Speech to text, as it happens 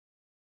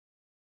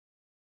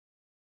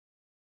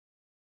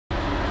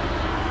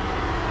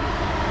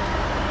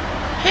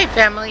Hey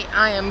family,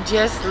 I am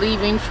just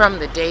leaving from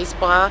the day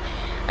spa.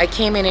 I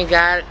came in and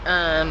got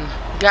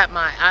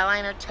my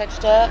eyeliner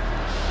touched up,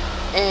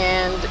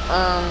 and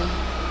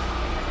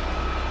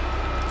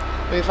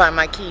let me find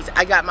my keys.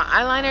 I got my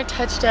eyeliner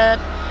touched up,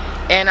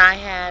 and I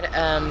had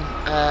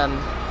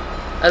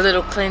a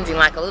little cleansing,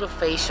 like a little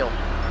facial,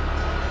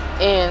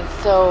 and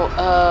so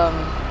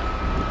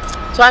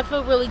I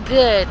feel really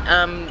good.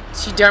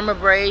 She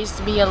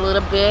dermabrased me a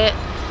little bit,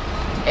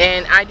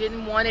 and I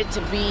didn't want it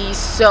to be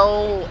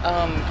so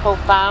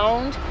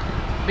profound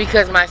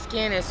because my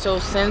skin is so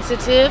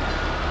sensitive,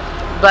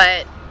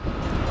 but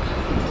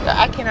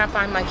I cannot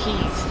find my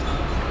keys.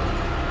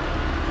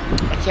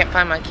 I can't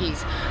find my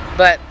keys,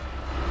 but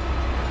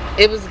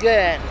it was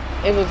good.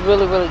 It was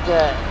really, really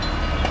good.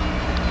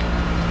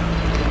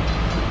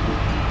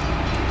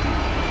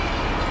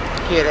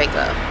 Here they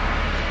go.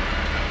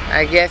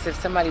 I guess if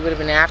somebody would have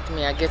been after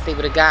me, I guess they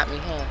would have got me,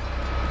 huh?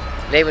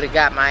 They would have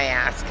got my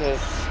ass, because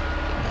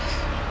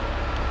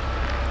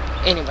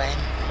anyway,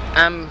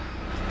 I'm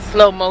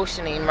slow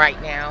motioning right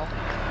now.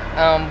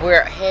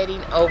 We're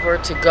heading over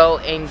to go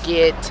and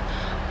get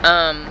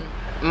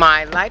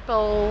my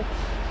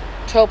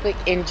lipotropic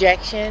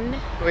injection.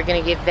 We're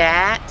gonna get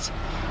that.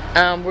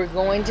 We're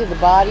going to the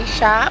body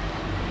shop,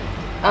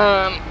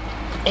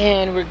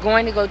 and we're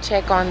going to go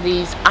check on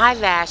these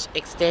eyelash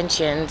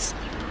extensions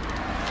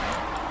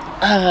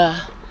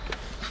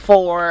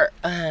for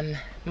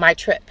my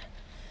trip.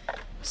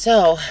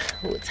 So,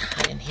 ooh, it's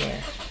hot in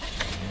here.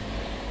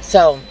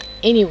 So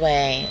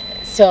anyway,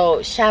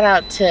 so shout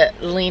out to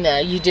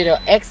Lena. You did an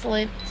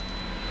excellent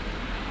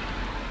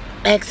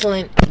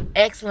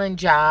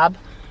job.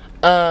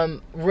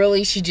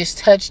 Really, she just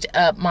touched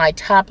up my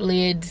top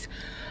lids,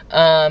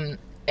 and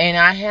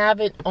I have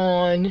it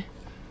on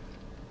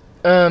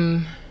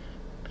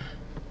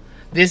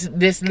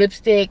this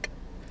lipstick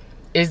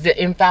is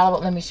the Infallible.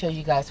 Let me show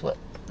you guys what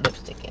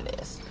lipstick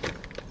it is.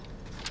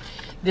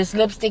 This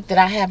lipstick that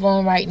I have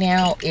on right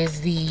now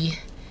is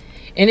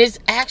and it's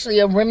actually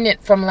a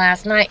remnant from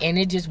last night, and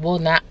it just will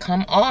not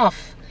come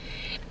off.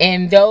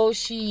 And though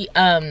she,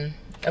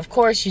 of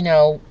course, you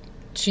know,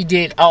 she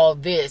did all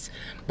this,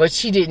 but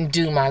she didn't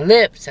do my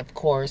lips, of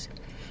course.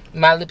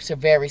 My lips are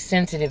very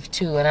sensitive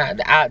too,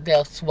 and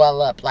they'll swell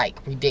up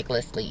like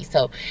ridiculously.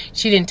 So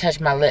she didn't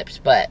touch my lips,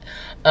 but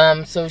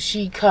so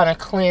she kind of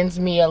cleansed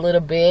me a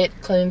little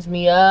bit, cleansed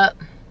me up.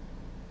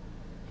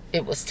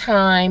 It was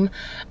time.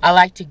 I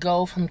like to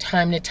go from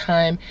time to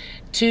time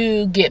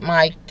to get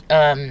my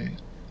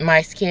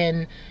my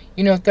skin,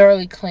 you know,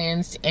 thoroughly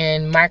cleansed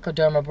and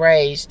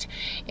microdermabrased.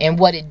 And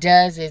what it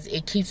does is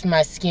it keeps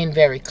my skin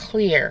very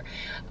clear.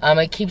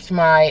 It keeps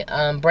my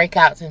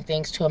breakouts and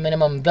things to a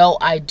minimum, though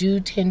I do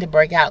tend to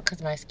break out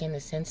because my skin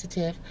is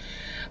sensitive.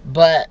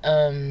 But I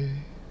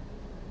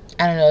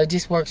don't know, it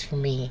just works for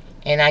me.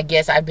 And I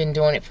guess I've been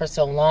doing it for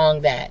so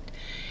long that,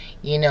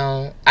 you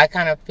know, I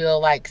kind of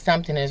feel like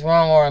something is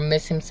wrong or I'm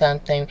missing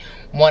something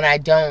when I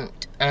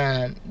don't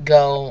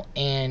go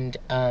and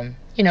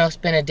you know,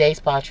 spend a day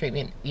spa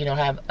treatment, you know,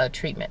 have a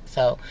treatment.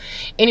 So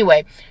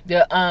anyway,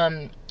 the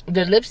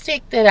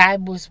lipstick that I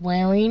was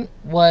wearing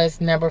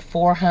was number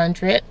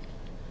 400,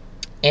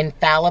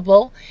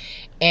 Infallible,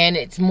 and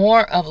it's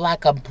more of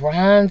like a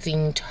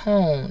bronzing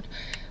tone.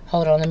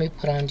 Hold on, let me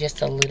put on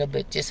just a little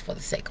bit, just for the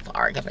sake of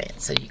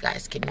argument, so you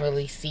guys can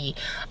really see.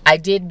 I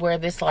did wear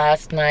this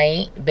last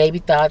night. Baby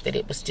thought that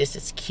it was just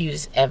as cute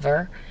as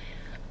ever.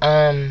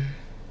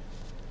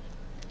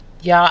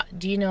 Y'all,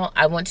 do you know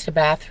I went to the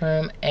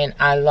bathroom and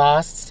I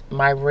lost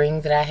my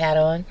ring that I had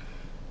on?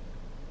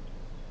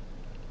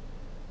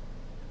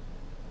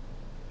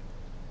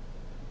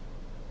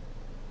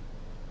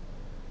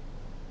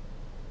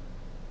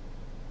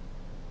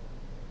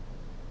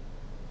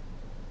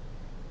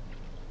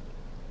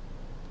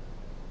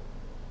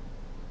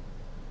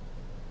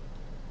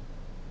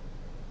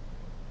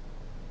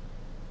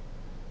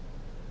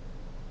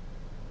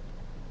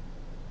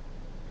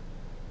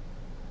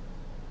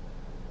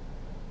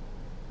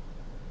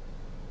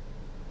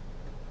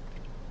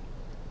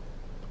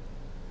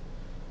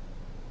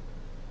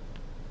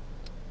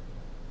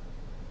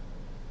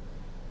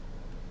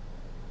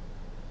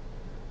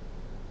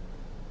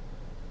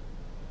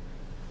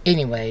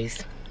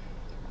 Anyways,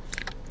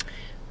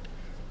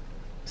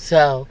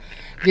 so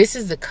this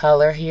is the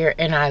color here,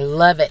 and I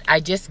love it.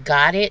 I just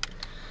got it,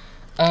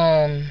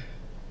 was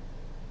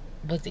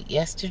it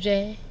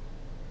yesterday?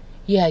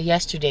 Yeah,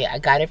 yesterday. I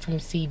got it from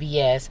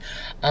CVS,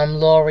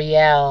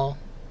 L'Oreal.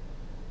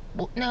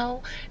 Well,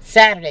 no,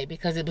 Saturday,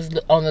 because it was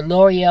on the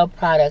L'Oreal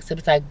products. It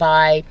was like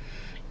buy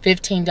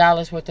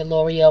 $15 worth of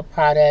L'Oreal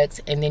products,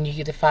 and then you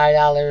get the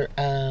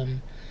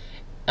 $5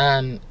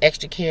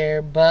 extra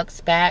care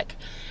bucks back.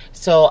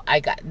 So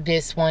I got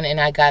this one,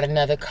 and I got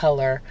another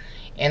color,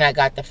 and I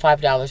got the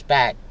 $5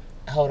 back.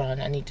 Hold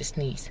on, I need to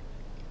sneeze.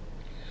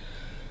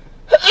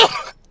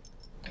 Oh,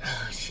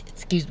 shit,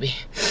 excuse me.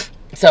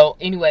 So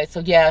anyway, so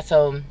yeah,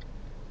 so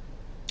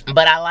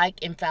but I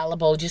like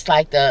Infallible, just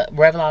like the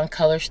Revlon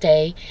Color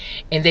Stay,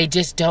 and they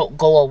just don't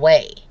go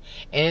away.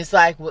 And it's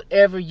like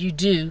whatever you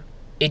do,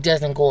 it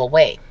doesn't go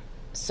away.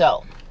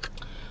 So,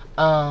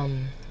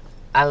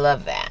 I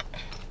love that.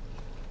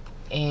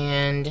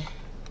 And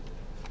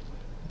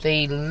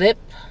the lip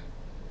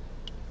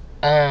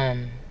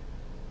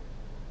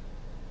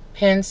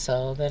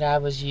pencil that I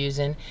was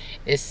using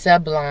is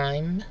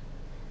Sublime.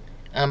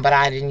 But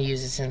I didn't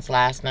use it since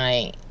last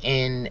night.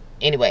 And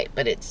anyway,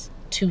 but it's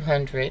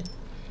 200.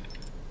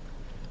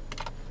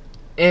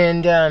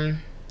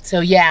 And so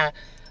yeah.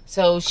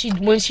 So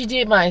when she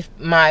did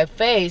my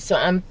face, so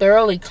I'm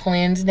thoroughly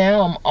cleansed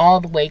now. I'm all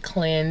the way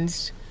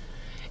cleansed.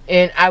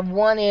 And I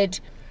wanted,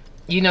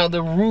 you know,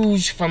 the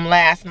rouge from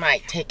last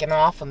night taken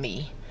off of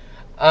me.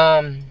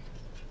 You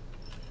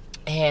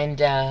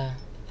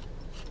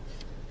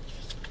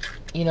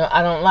know,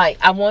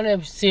 I want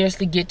to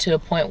seriously get to a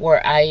point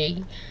where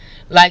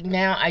like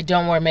now I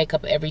don't wear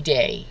makeup every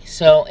day.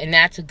 So, and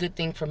that's a good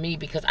thing for me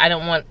because I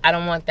don't want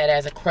that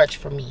as a crutch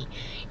for me.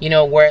 You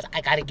know, whereas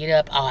I got to get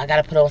up, oh, I got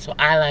to put on some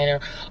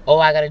eyeliner, oh,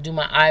 I got to do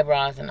my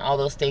eyebrows and all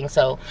those things.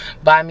 So,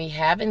 by me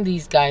having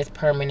these guys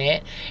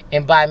permanent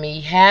and by me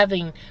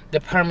having the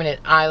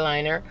permanent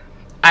eyeliner,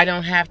 I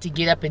don't have to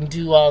get up and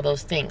do all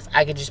those things.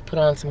 I can just put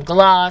on some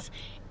gloss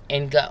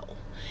and go.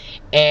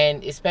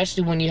 And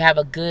especially when you have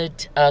a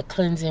good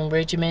cleansing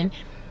regimen,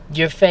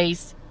 your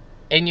face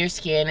and your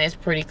skin is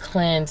pretty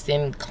cleansed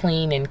and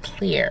clean and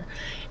clear.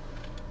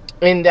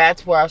 And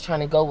that's where I was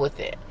trying to go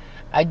with it.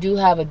 I do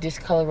have a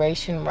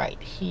discoloration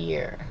right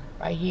here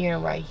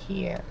and right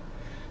here.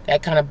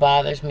 That kind of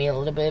bothers me a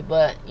little bit,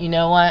 but you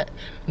know what?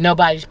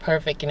 Nobody's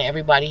perfect and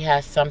everybody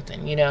has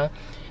something, you know?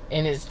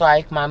 And it's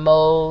like my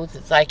moles,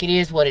 it's like it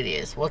is what it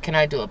is. What can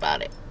I do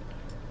about it?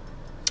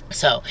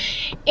 So,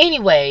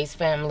 anyways,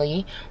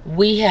 family,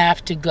 we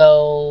have to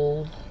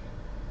go.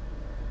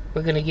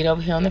 We're going to get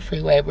over here on the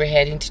freeway. We're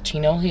heading to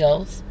Chino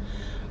Hills.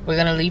 We're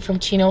going to leave from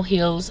Chino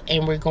Hills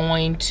and we're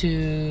going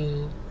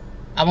to,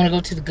 I want to go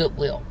to the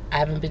Goodwill. I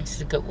haven't been to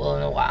the Goodwill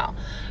in a while.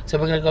 So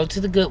we're going to go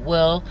to the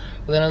Goodwill.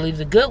 We're going to leave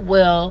the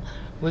Goodwill.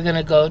 We're going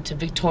to go to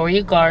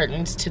Victoria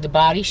Gardens to the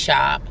Body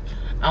Shop.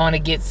 I want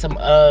to get some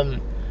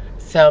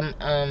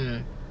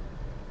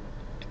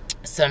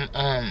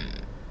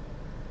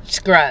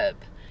scrub.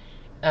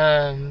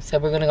 So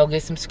we're gonna go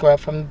get some scrub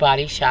from the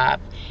Body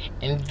Shop,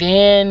 and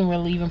then we're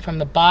leaving from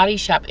the Body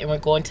Shop and we're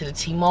going to the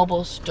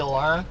T-Mobile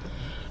store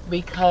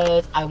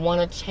because I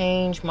want to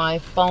change my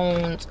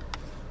phone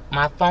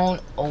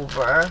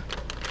over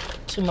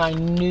to my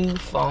new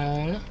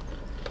phone.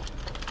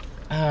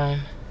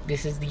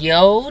 This is the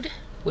old,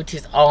 which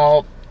is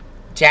all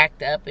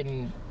jacked up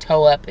and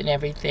toe up and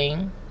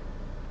everything,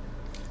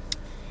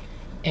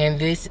 and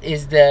this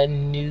is the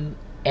new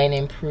and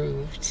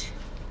improved.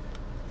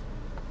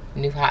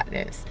 New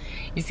hotness.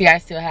 You see, I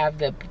still have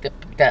the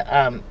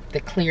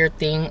clear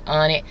thing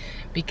on it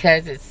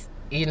because it's,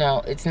 you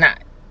know, it's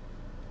not,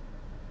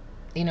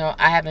 you know,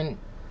 I haven't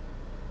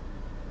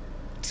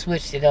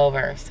switched it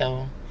over.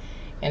 So,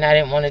 and I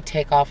didn't want to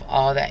take off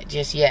all that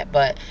just yet,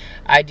 but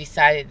I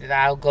decided that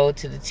I'll go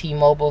to the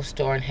T-Mobile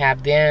store and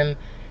have them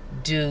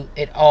do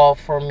it all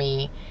for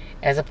me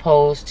as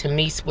opposed to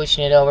me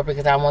switching it over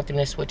because I want them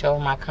to switch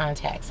over my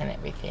contacts and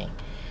everything.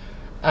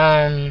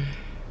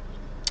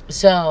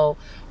 So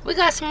we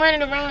got some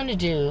running around to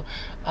do.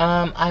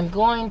 I'm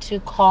going to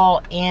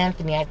call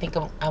Anthony. I think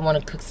I want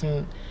to cook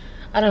some,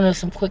 I don't know,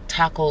 some quick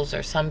tacos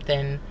or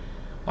something.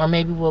 Or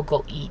maybe we'll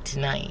go eat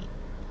tonight.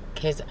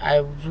 Because I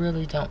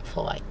really don't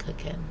feel like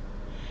cooking.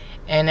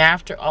 And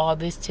after all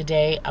this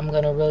today, I'm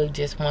going to really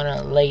just want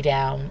to lay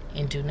down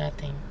and do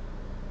nothing.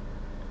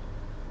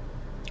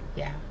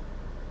 Yeah.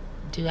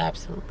 Do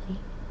absolutely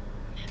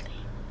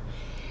nothing.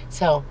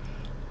 So,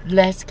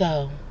 let's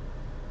go.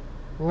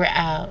 We're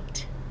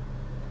out.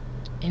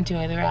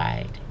 Enjoy the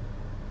ride.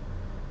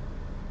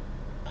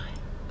 Bye.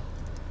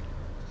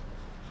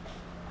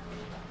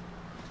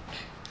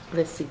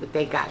 Let's see what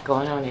they got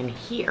going on in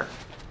here.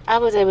 I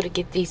was able to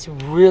get these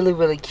really,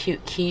 really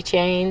cute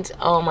keychains.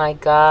 Oh my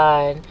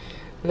God.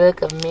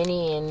 Look, a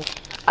Minnie, and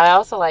I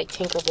also like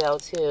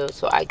Tinkerbell too.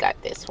 So I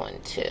got this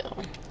one too.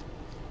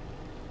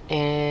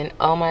 And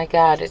oh my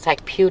God, it's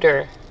like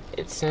pewter.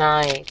 It's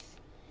nice.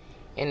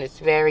 And it's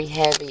very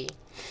heavy.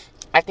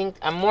 I think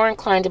I'm more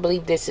inclined to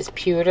believe this is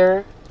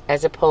pewter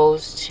as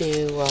opposed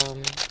to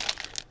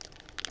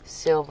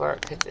silver,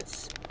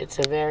 because it's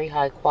a very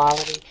high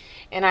quality.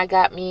 And I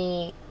got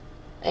me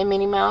a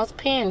Minnie Mouse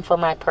pin for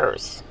my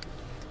purse,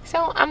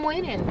 so I'm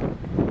winning.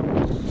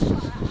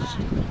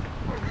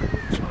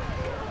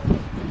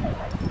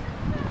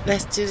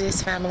 Let's do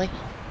this, family.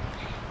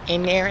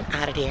 In there and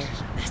out of there.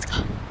 Let's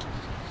go.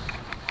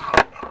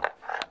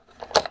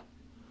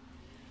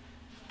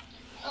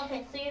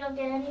 Okay, so you don't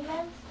get any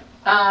meds?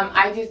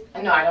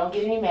 No, I don't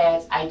get any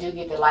meds. I do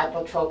get the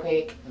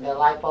lipotropic, the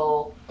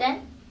lipo.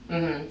 Then?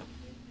 Mm-hmm.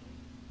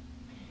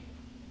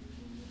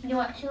 You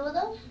want 2 of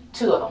those?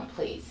 2 of them,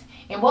 please.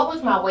 And what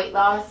was my weight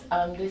loss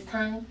this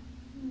time?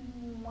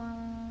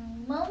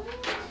 1 moment.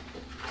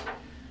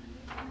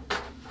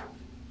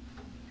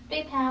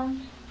 3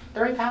 pounds.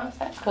 3 pounds,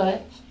 that's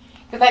good.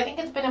 Because I think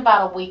it's been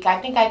about a week.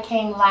 I think I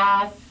came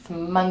last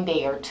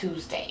Monday or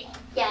Tuesday.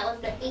 Yeah, it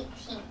was the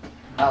 18th.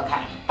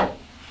 Okay.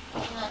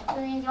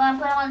 You want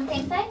to put them on the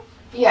same side?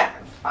 Yeah,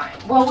 it's fine.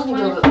 Well, we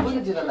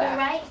can do the left.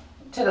 Right?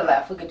 To the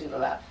left. We could do the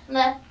left.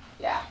 Left.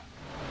 Yeah.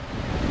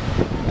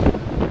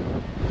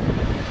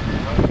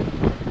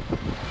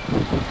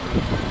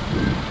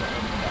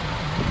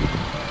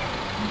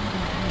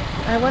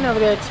 I went over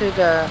there to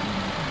the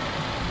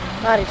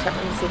body shop.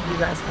 Let me see if you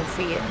guys can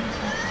see it.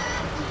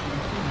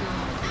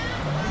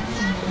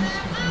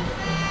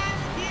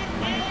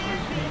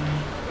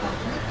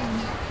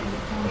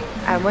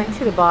 I went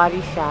to the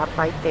body shop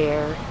right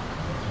there.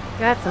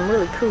 Got some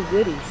really cool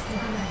goodies.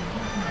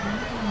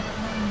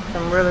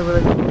 Some really,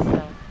 really cool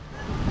stuff.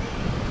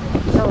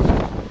 So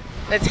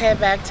let's head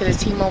back to the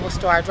T-Mobile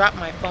store. I dropped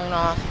my phone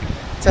off,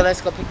 so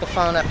let's go pick the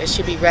phone up. It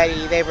should be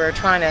ready. They were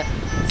trying to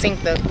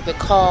sync the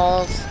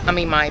calls,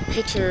 my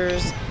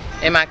pictures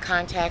and my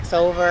contacts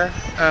over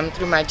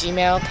through my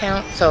Gmail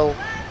account. So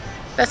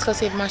let's go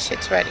see if my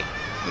shit's ready.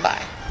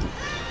 Bye.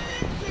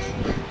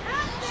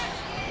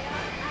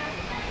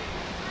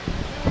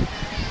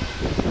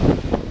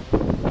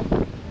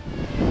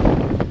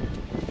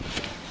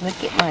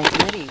 Look at my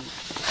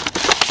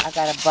goodies. I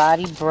got a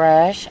body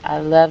brush. I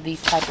love these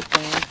type of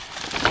things.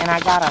 And I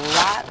got a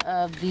lot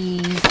of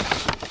these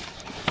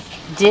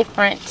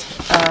different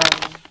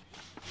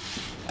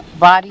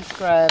body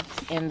scrubs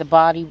and the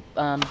body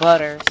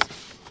butters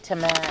to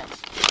match.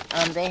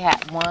 They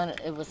had one,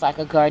 it was like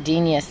a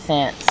gardenia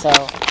scent, so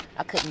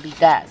I couldn't beat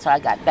that. So I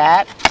got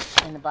that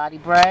and the body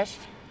brush.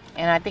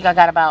 And I think I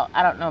got about,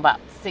 I don't know,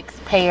 about 6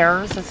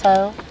 pairs or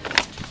so.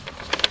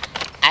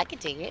 I could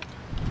take it.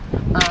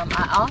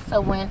 I also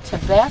went to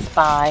Best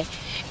Buy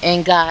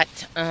and got,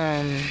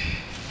 I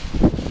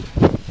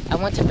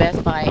went to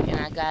Best Buy and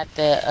I got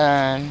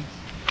the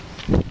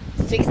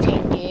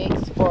 16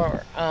 gigs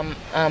for,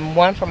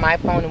 one for my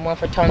phone and one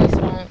for Tony's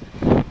phone.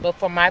 But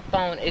for my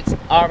phone, it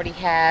already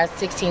has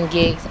 16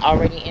 gigs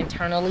already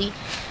internally,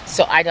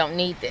 so I don't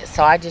need this.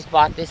 So I just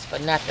bought this for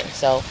nothing.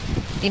 So,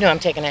 I'm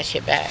taking that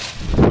shit back.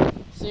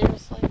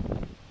 Seriously?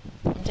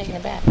 I'm taking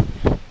it back.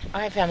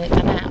 Alright, family,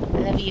 I'm out. I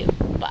love you.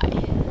 Bye.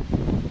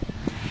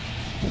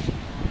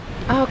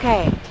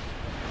 Okay,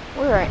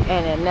 we're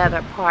in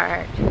another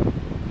part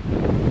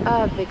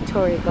of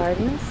Victoria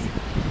Gardens,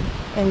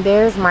 and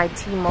there's my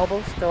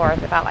T-Mobile store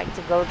that I like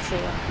to go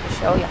to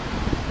show you.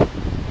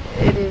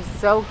 It is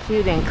so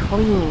cute and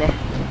clean.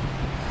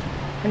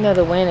 I know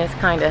the wind is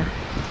kind of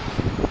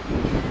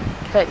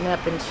cutting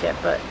up and shit,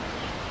 but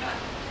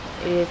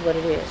it is what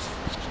it is.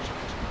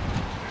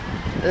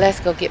 Let's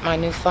go get my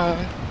new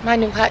phone, my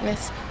new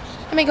hotness.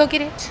 Let me go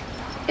get it.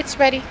 It's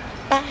ready.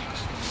 Bye.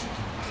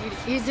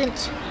 It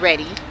isn't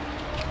ready,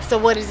 so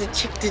what is a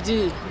chick to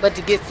do but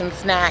to get some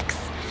snacks?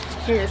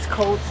 Here's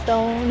Cold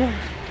Stone,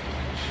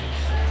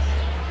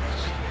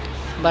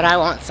 but I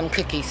want some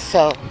cookies.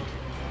 So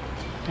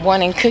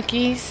wanting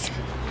cookies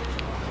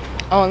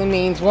only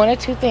means one or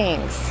two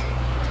things.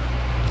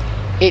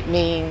 It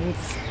means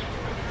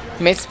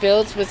Miss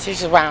Fields, which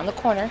is around the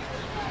corner,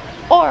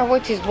 or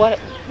which is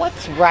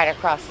what's right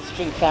across the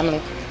street,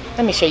 family.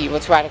 Let me show you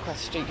what's right across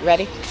the street. You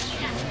ready?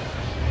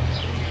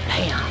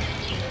 Bam.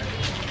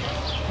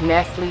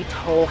 Nestle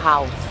Toll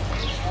House.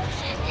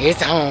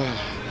 It's home.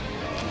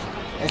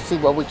 Let's see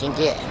what we can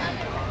get.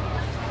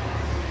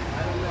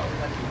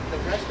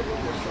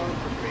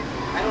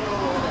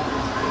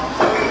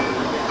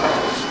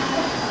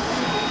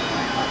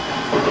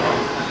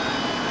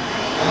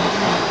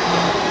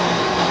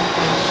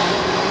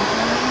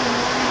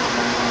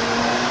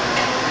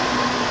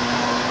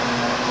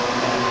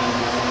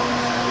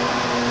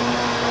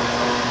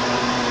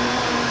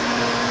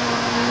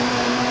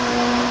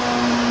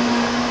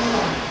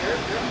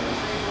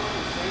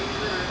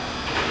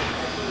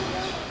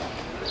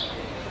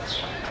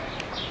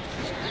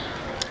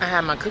 I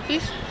have my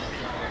cookies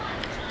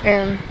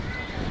and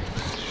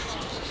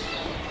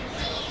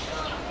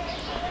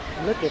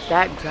look at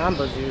that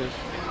Jamba Juice.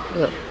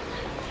 Look.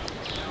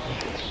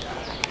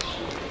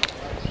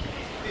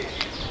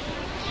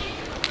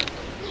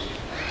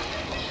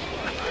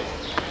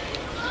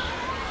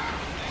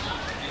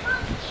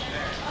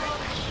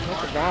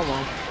 Look at that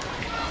one.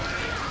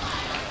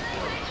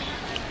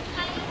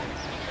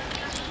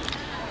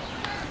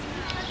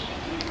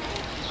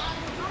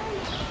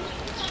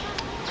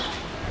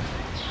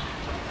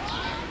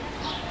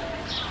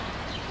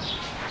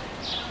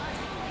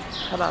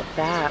 How about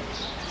that?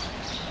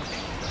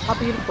 How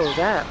beautiful is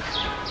that?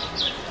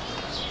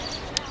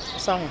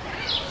 So,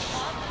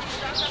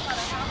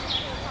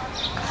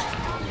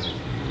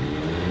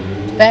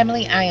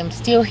 family, I am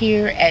still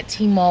here at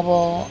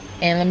T-Mobile,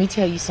 and let me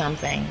tell you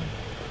something.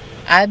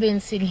 I've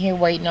been sitting here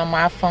waiting on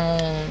my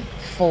phone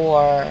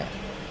for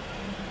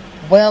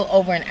well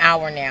over an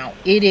hour now.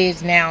 It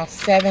is now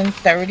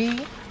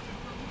 7:30.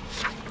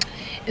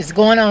 It's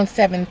going on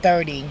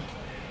 7:30.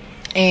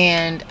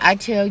 And I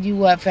tell you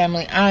what,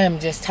 family, I am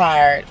just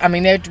tired. I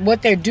mean,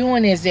 what they're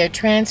doing is they're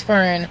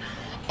transferring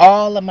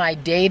all of my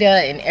data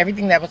and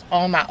everything that was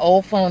on my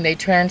old phone. They're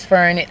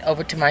transferring it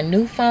over to my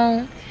new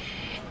phone.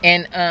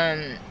 And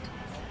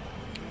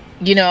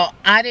you know,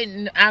 I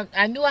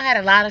knew I had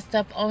a lot of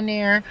stuff on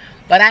there,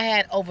 but I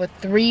had over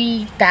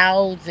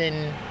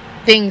 3,000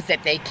 things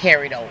that they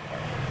carried over.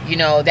 You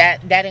know,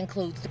 that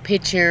includes the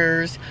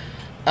pictures.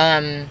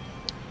 I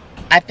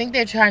think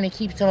they're trying to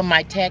keep some of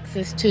my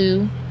texts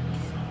too.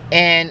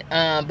 And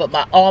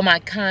but all my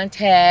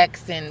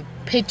contacts and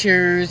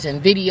pictures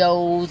and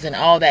videos and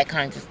all that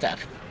kinds of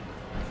stuff.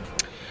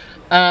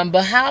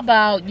 But how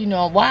about, you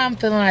know, why I'm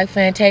feeling like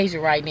Fantasia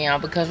right now?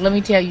 Because let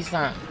me tell you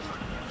something.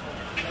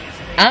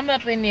 I'm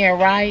up in there,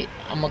 right?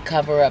 I'm going to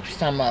cover up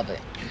some of it.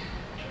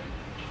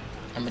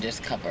 I'm going to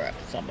just cover up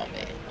some of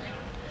it.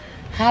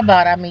 How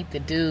about I meet the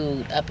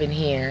dude up in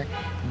here,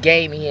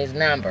 gave me his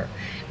number.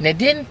 Now,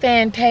 didn't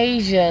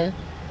Fantasia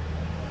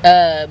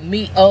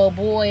meet old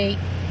boy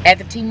at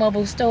the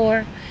T-Mobile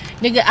store?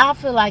 Nigga, I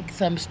feel like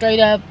some straight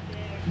up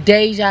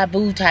deja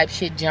vu type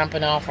shit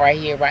jumping off right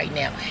here, right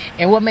now.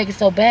 And what makes it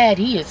so bad,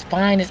 he is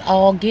fine as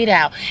all get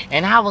out.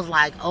 And I was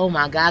like, oh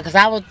my God, because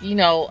I was, you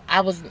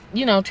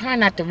know, trying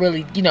not to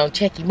really, you know,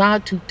 check him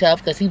out too tough,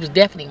 because he was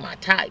definitely my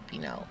type, you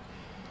know.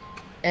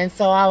 And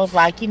so I was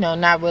like, you know,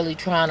 not really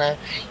trying to,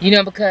 you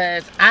know,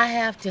 because I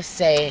have to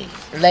say,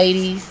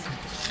 ladies,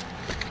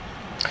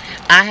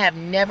 I have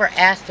never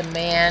asked a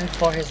man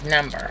for his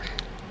number.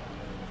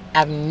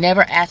 I've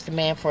never asked a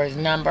man for his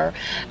number.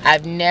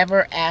 I've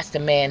never asked a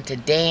man to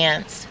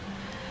dance.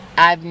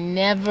 I've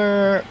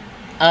never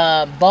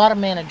bought a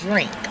man a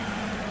drink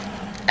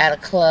at a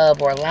club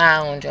or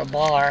lounge or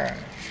bar.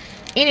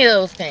 Any of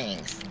those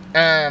things.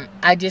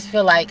 I just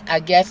feel like, I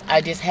guess I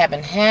just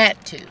haven't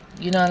had to.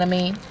 You know what I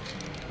mean?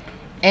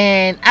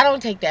 And I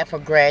don't take that for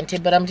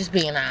granted, but I'm just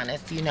being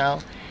honest, you know.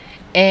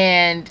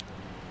 And,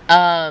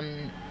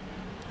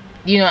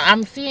 you know,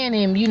 I'm seeing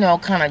him, you know,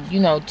 kind of, you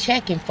know,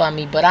 checking for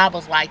me. But I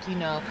was like, you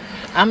know,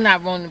 I'm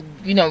not going to,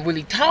 you know,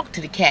 really talk to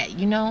the cat,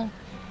 you know.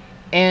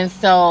 And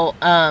so,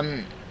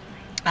 I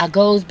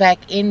goes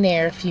back in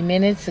there a few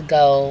minutes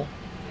ago,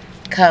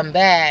 come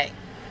back.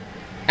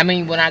 I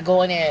mean, when I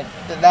go in there,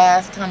 the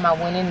last time I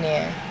went in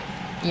there,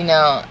 you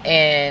know,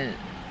 and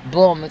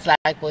boom, it's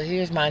like, well,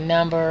 here's my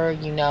number,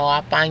 you know,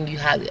 I find you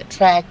highly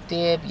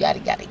attractive, yada,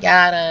 yada,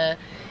 yada,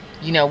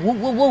 you know, woo,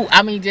 woo, woo.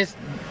 I mean, just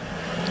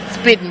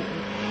spitting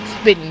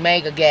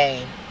mega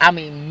game. I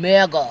mean,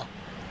 mega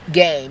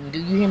game. Do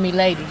you hear me,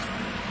 ladies?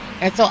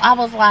 And so I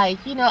was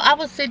like, you know, I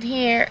was sitting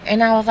here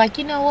and I was like,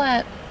 you know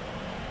what?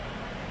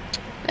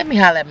 Let me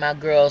holler at my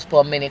girls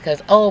for a minute,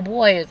 because old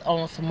boy is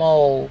on some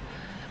old,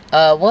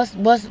 what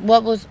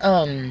was,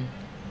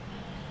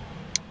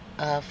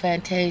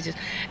 Fantasia's,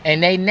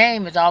 and they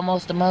name is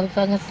almost the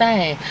motherfucking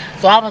same.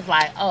 So I was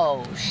like,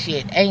 oh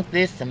shit, ain't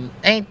this some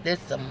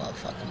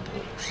motherfucking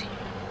bullshit.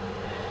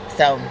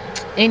 So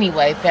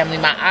anyway, family,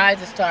 my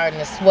eyes are starting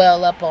to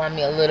swell up on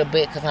me a little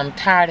bit because I'm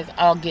tired as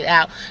all get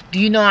out. Do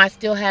you know I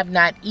still have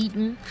not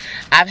eaten?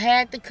 I've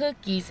had the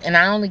cookies and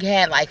I only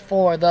had like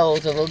 4 of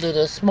those, the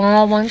little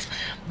small ones,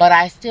 but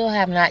I still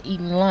have not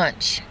eaten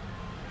lunch.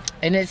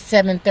 And it's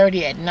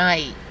 7:30 at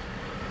night.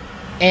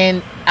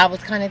 And I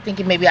was kind of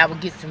thinking maybe I would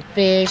get some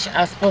fish.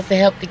 I was supposed to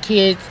help the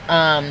kids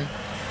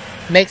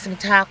make some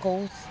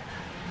tacos.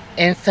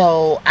 And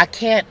so I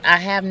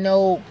have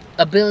no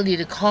ability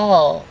to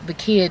call the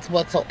kids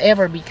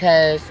whatsoever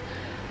because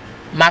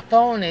my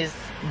phone is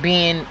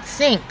being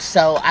synced.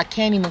 So I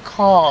can't even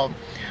call.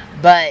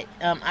 But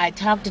I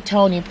talked to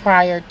Tony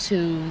prior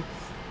to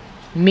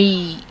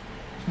me,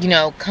 you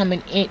know,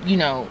 coming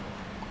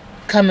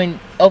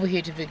over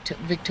here to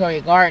Victoria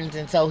Gardens,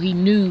 and so he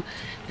knew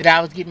that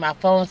I was getting my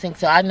phone synced.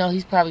 So I know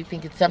he's probably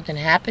thinking something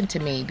happened to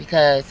me,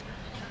 because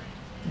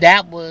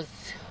that was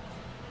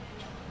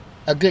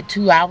a good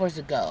 2 hours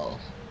ago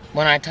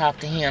when I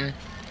talked to him.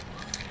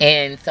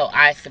 And so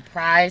I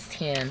surprised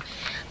him.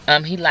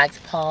 He likes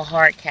Paul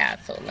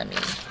Hardcastle. Let me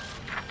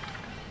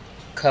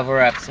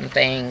cover up some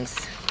things.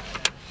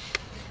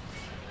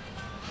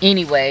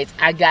 Anyways,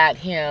 I got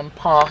him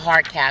Paul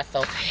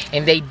Hardcastle,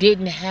 and they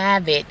didn't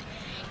have it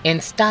in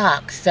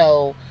stock,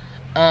 so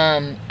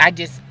I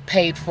just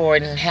paid for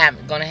it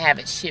and gonna have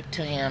it shipped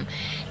to him.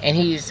 And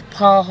he's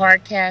Paul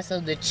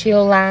Hardcastle. The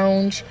Chill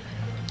Lounge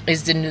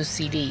is the new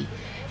CD.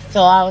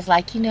 So I was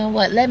like, you know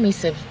what? Let me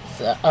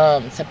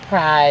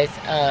surprise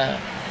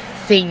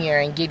Senior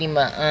and get him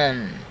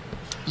a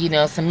you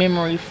know, some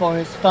memory for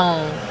his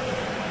phone.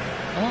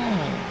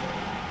 Oh,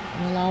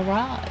 well, all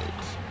right.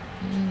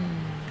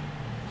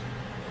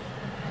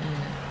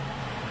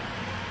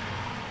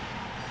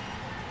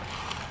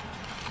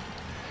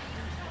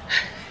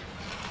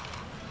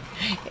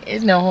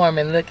 It's no harm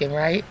in looking,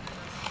 right?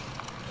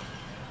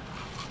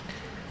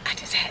 I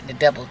just had to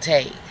double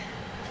take.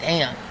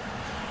 Damn.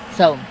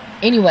 So,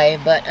 anyway,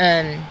 but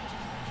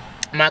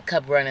my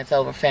cup runneth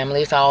over,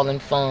 family. It's all in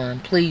fun.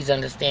 Please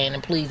understand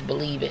and please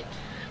believe it.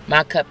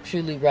 My cup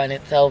truly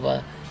runneth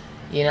over.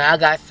 You know, I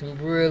got some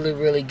really,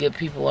 really good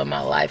people in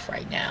my life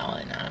right now,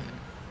 and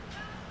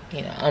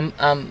you know,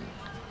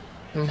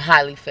 I'm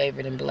highly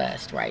favored and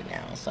blessed right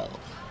now. So,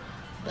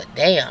 but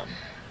damn.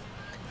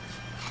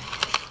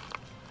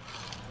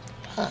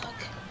 Fuck.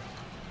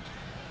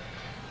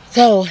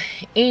 So,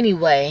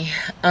 anyway,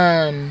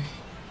 I'm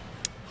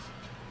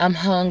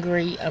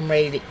hungry. I'm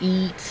ready to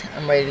eat.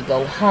 I'm ready to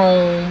go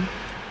home.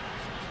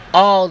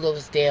 All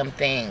those damn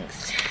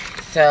things.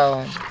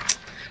 So,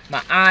 my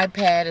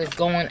iPad is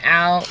going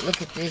out.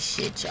 Look at this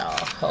shit, y'all.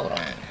 Hold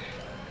on.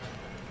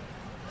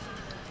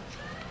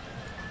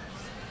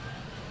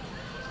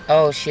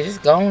 Oh, shit, it's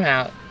going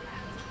out.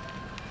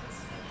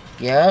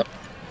 Yep.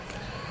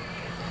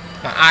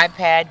 My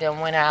iPad done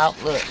went out.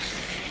 Look.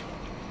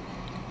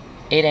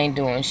 It ain't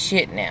doing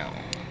shit now.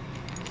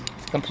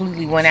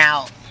 Completely went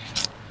out.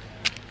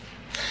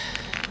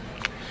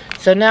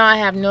 So now I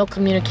have no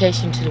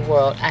communication to the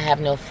world. I have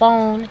no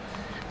phone.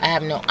 I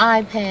have no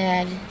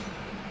iPad.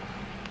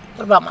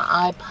 What about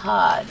my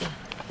iPod?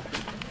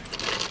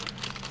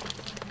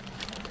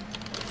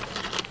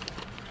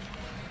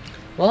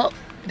 Well,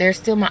 there's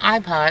still my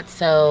iPod,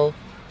 so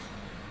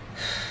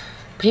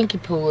Pinky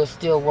Poo is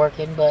still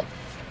working, but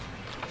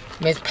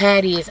Miss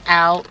Patty is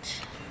out.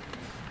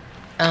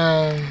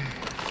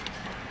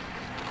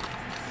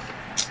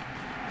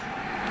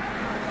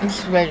 I'm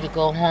just ready to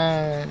go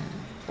home.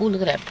 Ooh,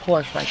 look at that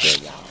Porsche right there,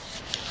 y'all.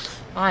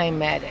 I ain't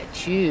mad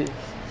at you.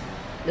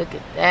 Look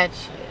at that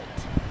shit.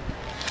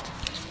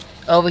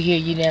 Over here,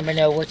 you never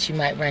know what you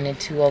might run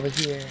into over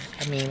here.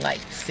 I mean,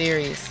 like,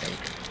 seriously.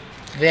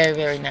 Very,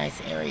 very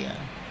nice area.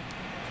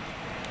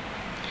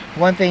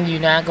 One thing you're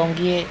not gonna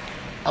get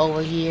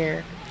over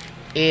here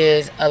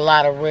is a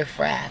lot of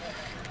riffraff.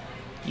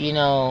 You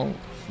know,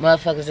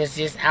 motherfuckers that's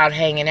just out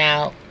hanging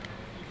out,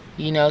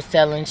 you know,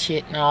 selling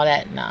shit and all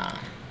that. Nah.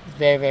 It's a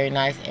very, very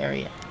nice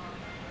area.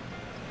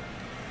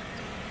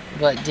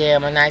 But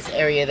damn, a nice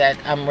area that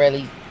I'm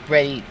really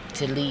ready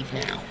to leave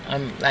now.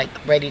 I'm like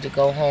ready to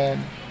go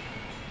home.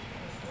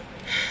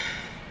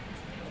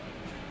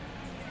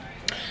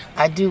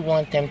 I do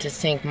want them to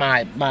sync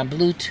my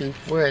Bluetooth.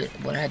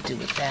 What I do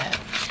with that?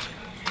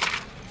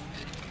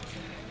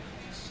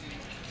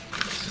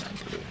 My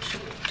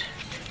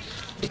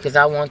Bluetooth. Because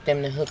I want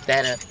them to hook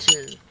that up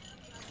too.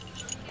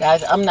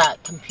 Guys, I'm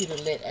not computer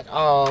lit at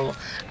all.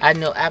 I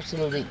know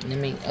absolutely,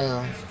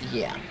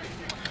 yeah.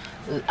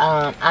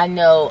 I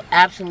know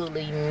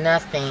absolutely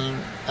nothing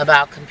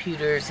about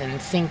computers and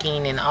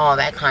syncing and all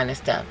that kind of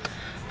stuff.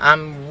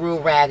 I'm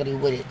real raggedy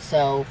with it.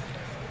 So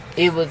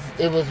it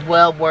was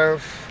well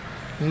worth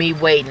me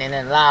waiting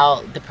and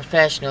allow the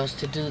professionals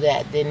to do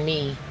that than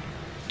me.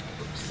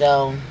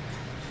 So,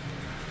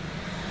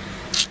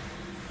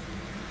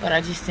 but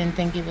I just didn't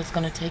think it was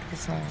going to take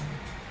this long.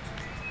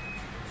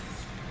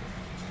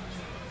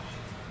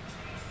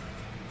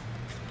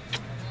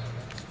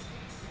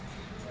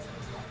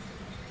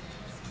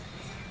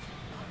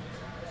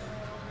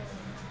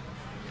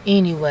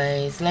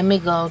 Anyways, let me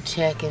go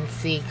check and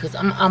see, because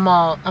I'm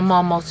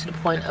almost to the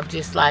point of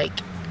just like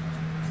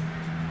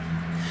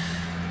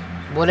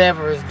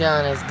whatever is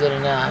done is good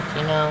enough,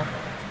 you know.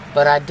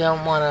 But I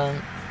don't want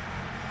to.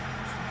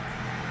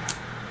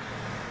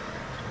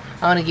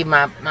 I want to give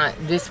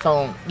this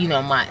phone, you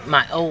know,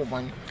 my old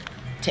one,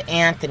 to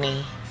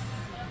Anthony.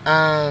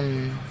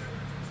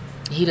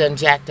 He done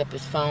jacked up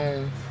his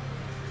phone,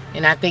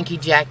 and I think he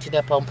jacked it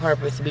up on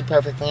purpose, to be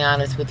perfectly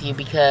honest with you,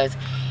 because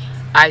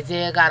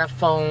Isaiah got a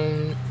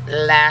phone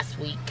last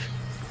week,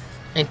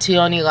 and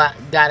Tioni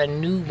got a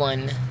new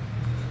one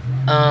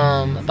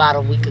about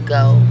a week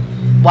ago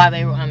while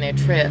they were on their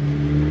trip.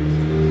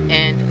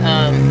 And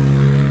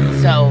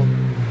so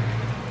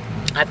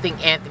I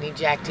think Anthony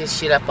jacked his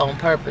shit up on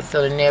purpose,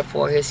 so then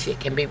therefore his shit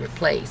can be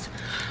replaced.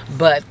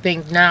 But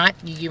think not,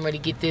 you getting ready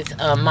to get this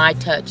My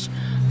Touch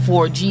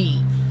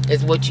 4G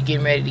is what you're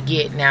getting ready to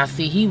get. Now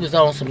see, he was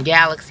on some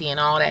Galaxy and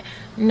all that.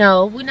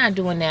 No, we're not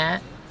doing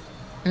that.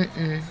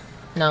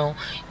 No,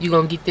 you're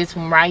going to get this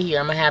one right here.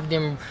 I'm going to have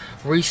them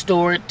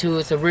restore it to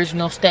its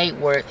original state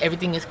where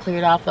everything is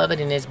cleared off of it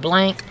and it's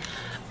blank.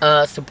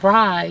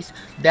 Surprise,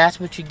 that's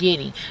what you're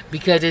getting.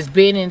 Because it's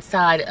been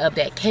inside of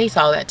that case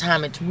all that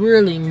time. It's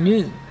really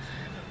new.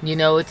 You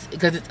know, it's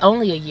because it's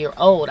only a year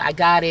old. I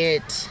got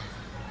it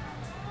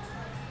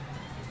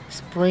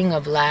spring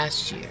of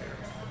last year.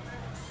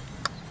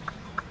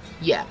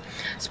 Yeah,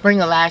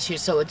 spring of last year.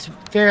 So it's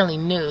fairly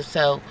new.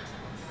 So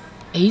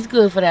he's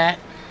good for that.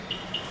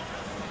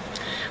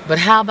 But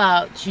how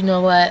about, you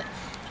know what?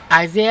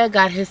 Isaiah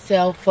got his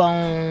cell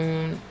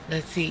phone,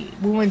 let's see,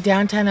 we went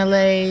downtown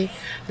LA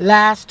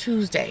last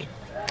Tuesday.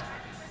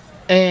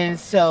 And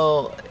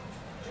so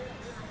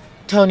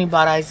Tony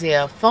bought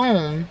Isaiah a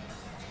phone.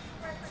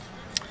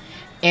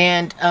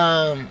 And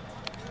I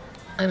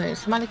mean,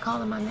 somebody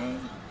calling my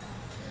name?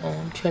 Oh,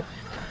 I'm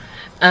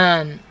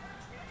tripping.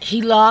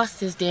 He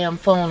lost his damn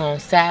phone on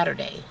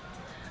Saturday.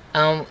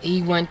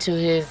 He went to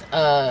his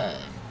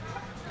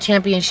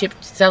championship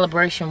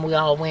celebration. We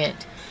all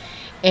went,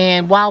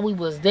 and while we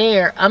was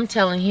there, I'm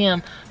telling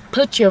him,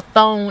 put your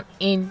phone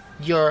in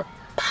your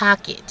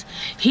pocket.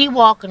 He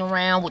walking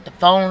around with the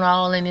phone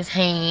all in his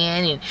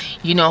hand, and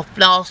you know,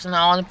 flossing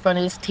all in front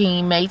of his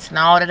teammates and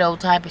all that old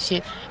type of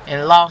shit,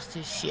 and lost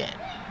his shit.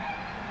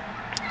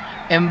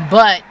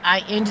 But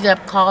I ended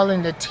up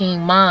calling the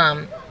team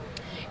mom,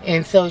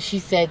 And so she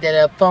said that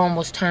a phone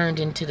was turned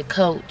into the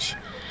coach.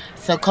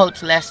 So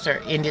Coach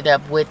Lester ended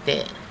up with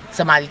it.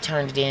 Somebody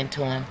turned it in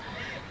to him.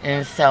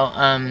 And so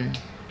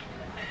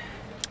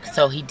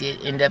he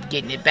did end up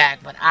getting it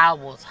back. But I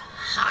was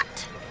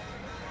hot.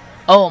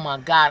 Oh my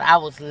God, I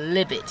was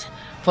livid.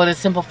 For the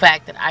simple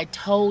fact that I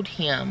told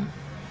him,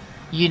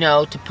 you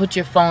know, to put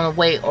your phone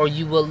away or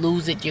you will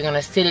lose it. You're going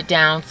to sit it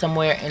down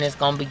somewhere and it's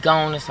going to be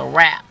gone. It's a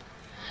wrap.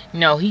 You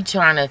know, he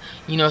trying to,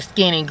 you know,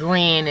 skin and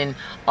grin and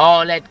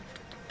all that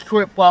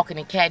crip walking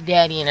and cat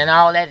daddy and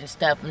all that and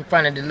stuff in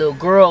front of the little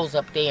girls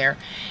up there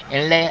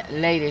and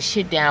lay this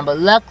shit down. But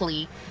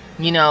luckily,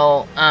 you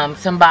know,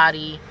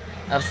 somebody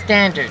of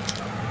standard.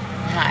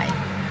 Hi.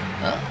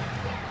 Oh.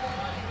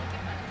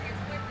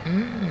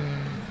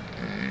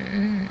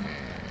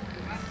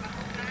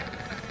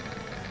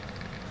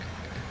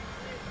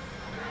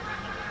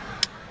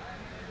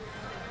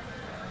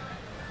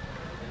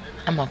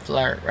 I'm a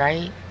flirt,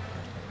 right?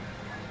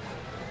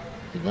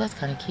 He was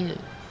kind of cute.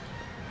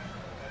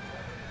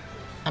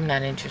 I'm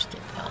not interested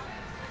though.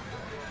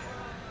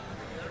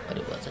 But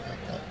it was a good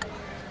look.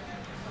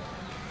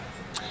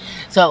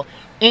 So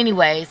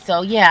anyway,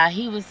 so yeah,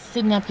 he was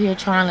sitting up here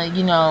trying to,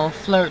 you know,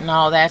 flirt and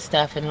all that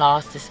stuff and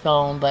lost his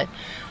phone. But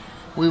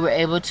we were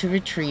able to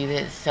retrieve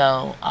it.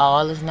 So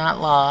all is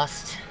not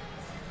lost.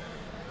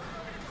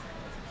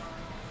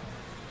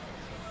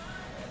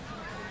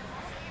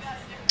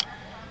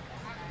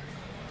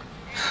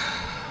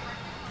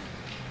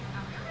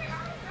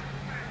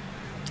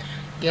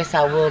 Guess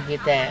I will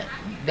get that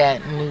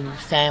new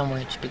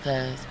sandwich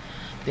because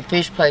the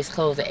fish place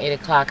closed at 8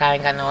 o'clock. I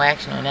ain't got no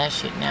action on that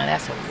shit now.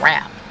 That's a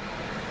wrap.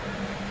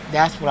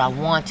 That's what I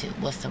wanted,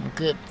 was some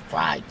good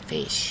fried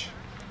fish.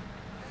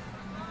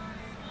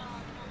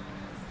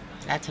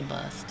 That's a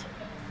bust.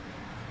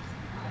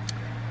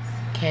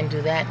 Can't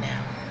do that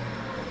now.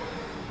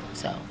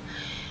 So,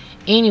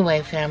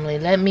 anyway, family,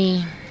 let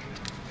me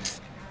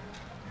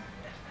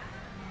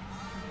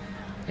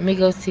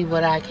go see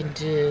what I can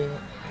do.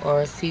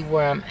 Or see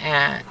where I'm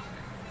at.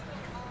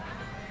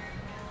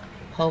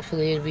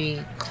 Hopefully it'll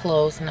be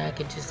close and I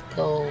can just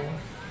go.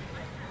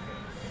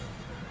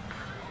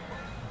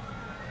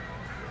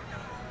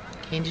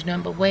 Can't do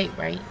nothing but wait,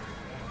 right?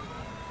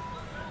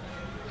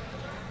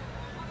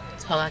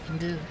 That's all I can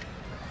do.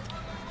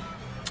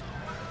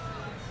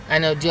 I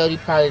know Jody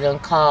probably done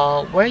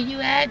call. Where you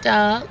at,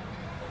 dog?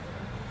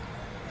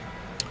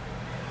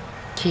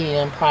 Kenny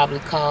done probably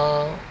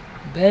called.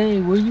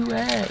 Babe, where you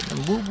at?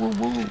 And woo, woo,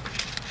 woo.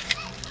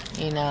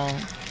 You know,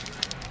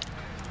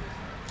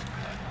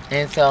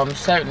 and so I'm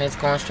certain it's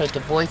going straight to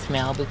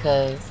voicemail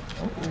because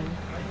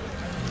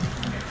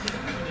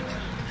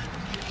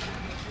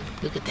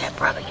look at that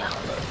brother, y'all.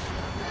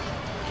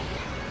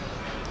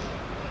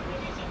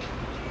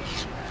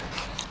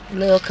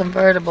 Little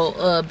convertible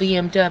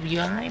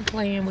BMW. I ain't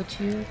playing with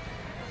you. You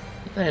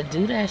better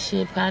do that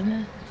shit,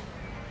 partner.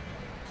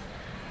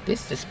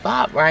 This the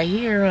spot right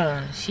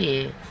here,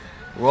 shit.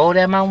 Roll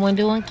down my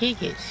window and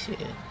kick it, shit.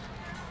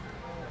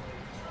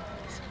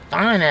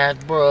 Fine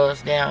ass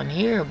bros down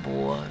here,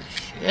 boy.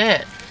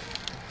 Shit.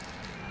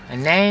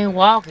 And they ain't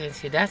walking.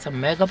 Shit, that's a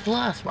mega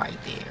plus right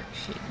there.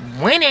 Shit.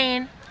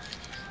 Winning.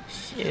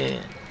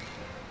 Shit.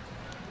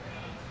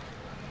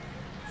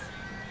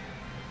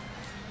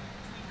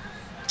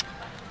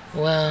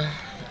 Well,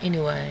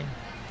 anyway.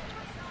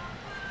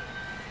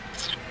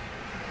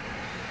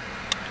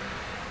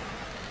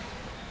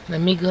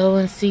 Let me go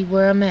and see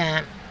where I'm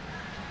at.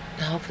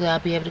 Hopefully I'll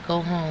be able to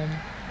go home.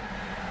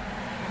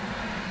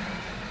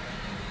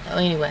 So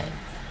anyway.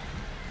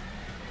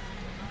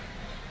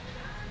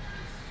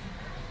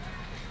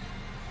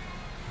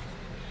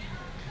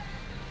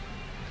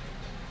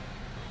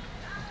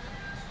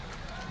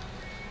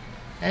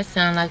 That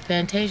sounds like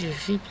Fantasia.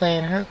 She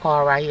playing her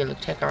car right here. Look,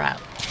 check her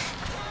out.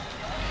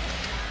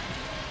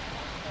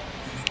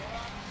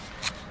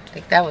 I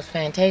think that was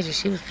Fantasia.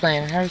 She was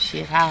playing her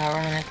shit. How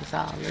ironic is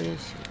all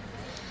this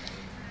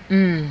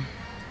shit.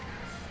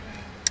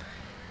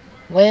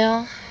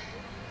 Well,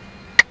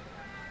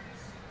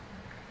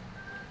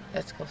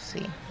 let's go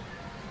see.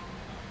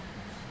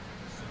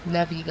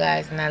 Love you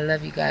guys, and I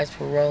love you guys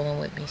for rolling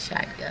with me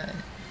shotgun.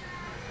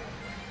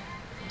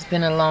 It's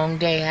been a long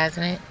day,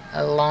 hasn't it?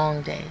 A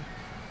long day.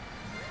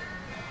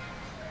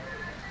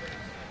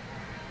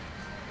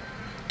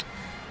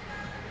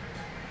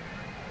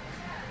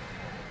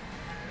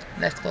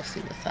 Let's go see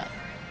what's up.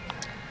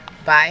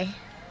 Bye.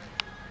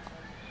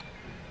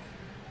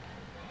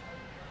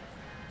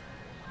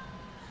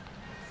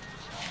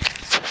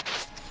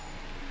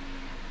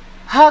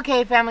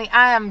 Okay, family,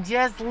 I am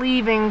just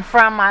leaving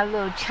from my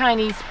little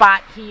Chinese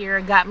spot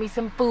here. Got me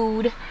some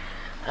food.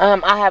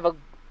 I have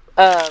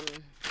a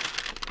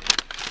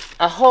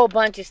whole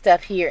bunch of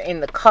stuff here in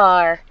the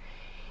car,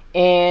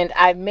 and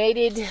I've made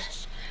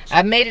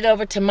it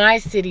over to my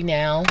city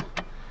now.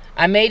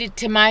 I made it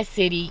to my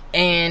city,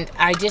 and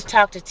I just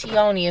talked to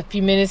Tioni a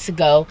few minutes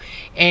ago,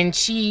 and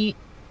she,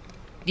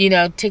 you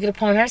know, took it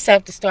upon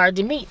herself to start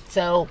the meat.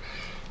 So,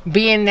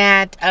 being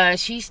that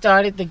she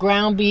started the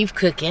ground beef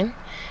cooking,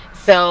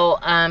 So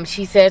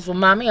she says, well,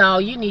 mommy,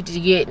 all you need to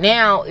get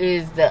now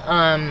is the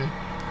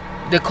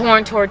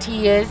corn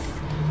tortillas,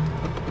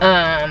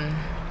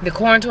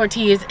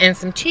 and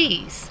some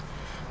cheese.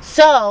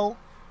 So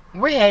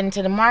we're heading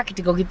to the market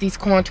to go get these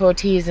corn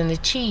tortillas and the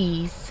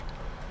cheese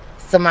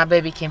so my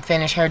baby can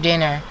finish her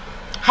dinner.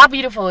 How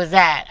beautiful is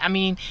that? I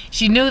mean,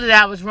 she knew that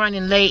I was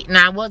running late and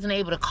I wasn't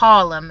able to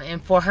call him,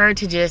 and for her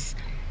to just,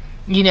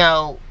 you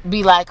know,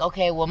 be like,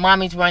 okay, well,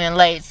 mommy's running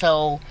late,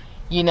 so,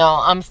 you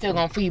know, I'm still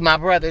gonna feed my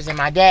brothers and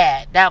my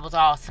dad. That was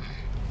awesome.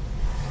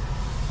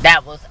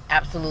 That was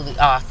absolutely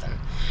awesome.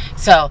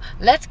 So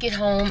let's get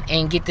home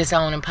and get this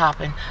on and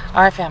popping.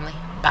 All right, family,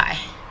 bye.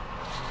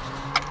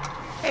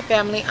 Hey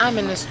family, I'm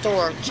in the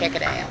store. Check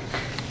it out.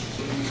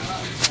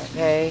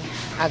 Okay,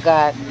 I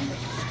got,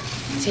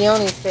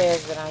 Tioni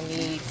says that I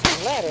need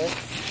some lettuce,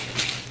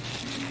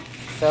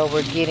 so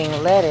we're getting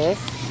lettuce.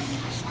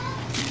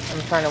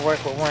 I'm trying to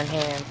work with one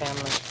hand,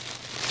 family.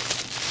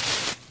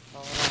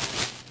 Hold on.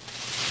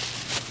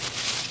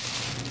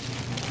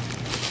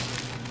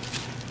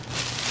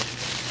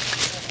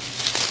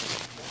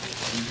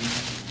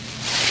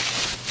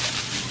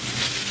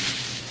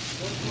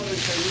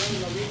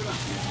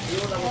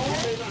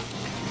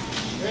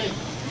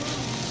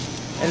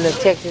 And look,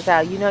 check this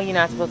out. You know you're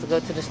not supposed to go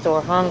to the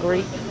store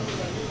hungry.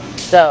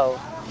 So,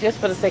 just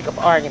for the sake of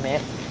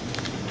argument,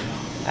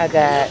 I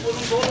got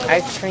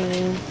ice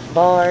cream,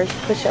 bars,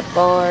 push-up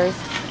bars,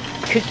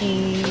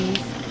 cookies,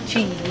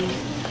 cheese.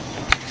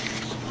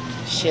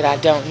 Shit I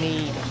don't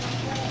need.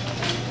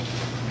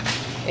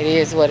 It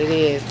is what it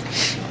is.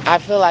 I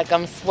feel like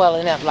I'm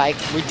swelling up like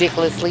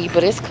ridiculously,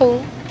 but it's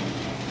cool.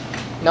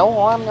 No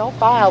harm, no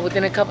foul.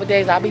 Within a couple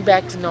days, I'll be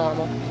back to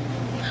normal.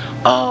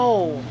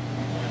 Oh!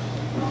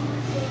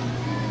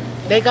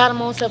 They got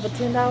them on sale for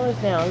 $10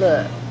 now.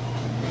 Look.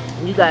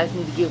 You guys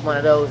need to get one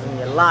of those in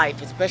your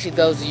life, especially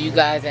those of you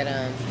guys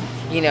that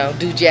you know,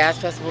 do jazz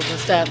festivals and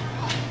stuff,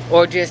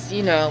 or just,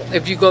 you know,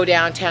 if you go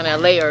downtown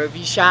LA, or if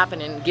you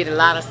shopping and get a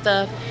lot of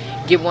stuff,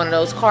 get one of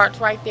those carts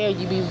right there.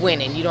 You be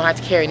winning. You don't have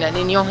to carry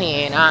nothing in your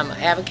hand. I'm an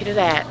advocate of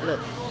that. Look,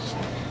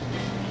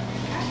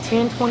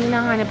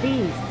 $10.29 a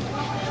piece.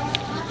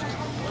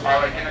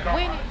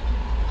 Winning.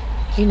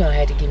 You know I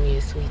had to give me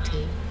a sweet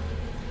tea.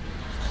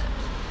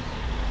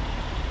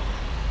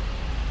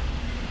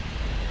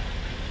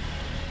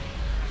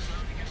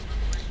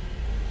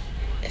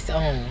 It's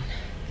on.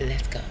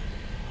 Let's go.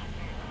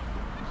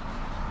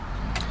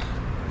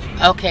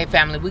 Okay,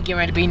 family, we getting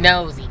ready to be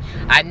nosy.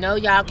 I know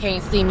y'all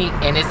can't see me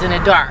and it's in the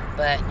dark,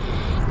 but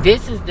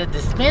this is the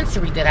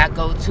dispensary that I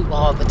go to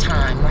all the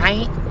time,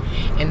 right?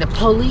 And the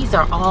police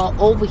are all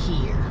over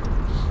here.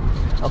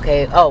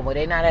 Okay, oh, well,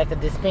 they're not at the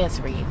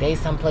dispensary. They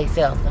someplace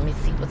else. Let me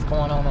see what's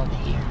going on over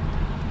here.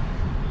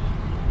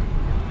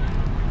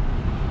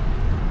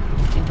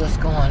 Let's see what's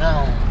going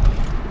on.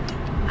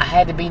 I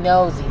had to be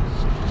nosy.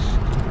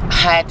 I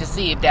had to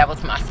see if that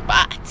was my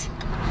spot.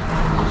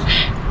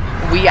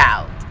 We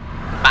out.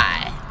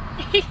 Bye.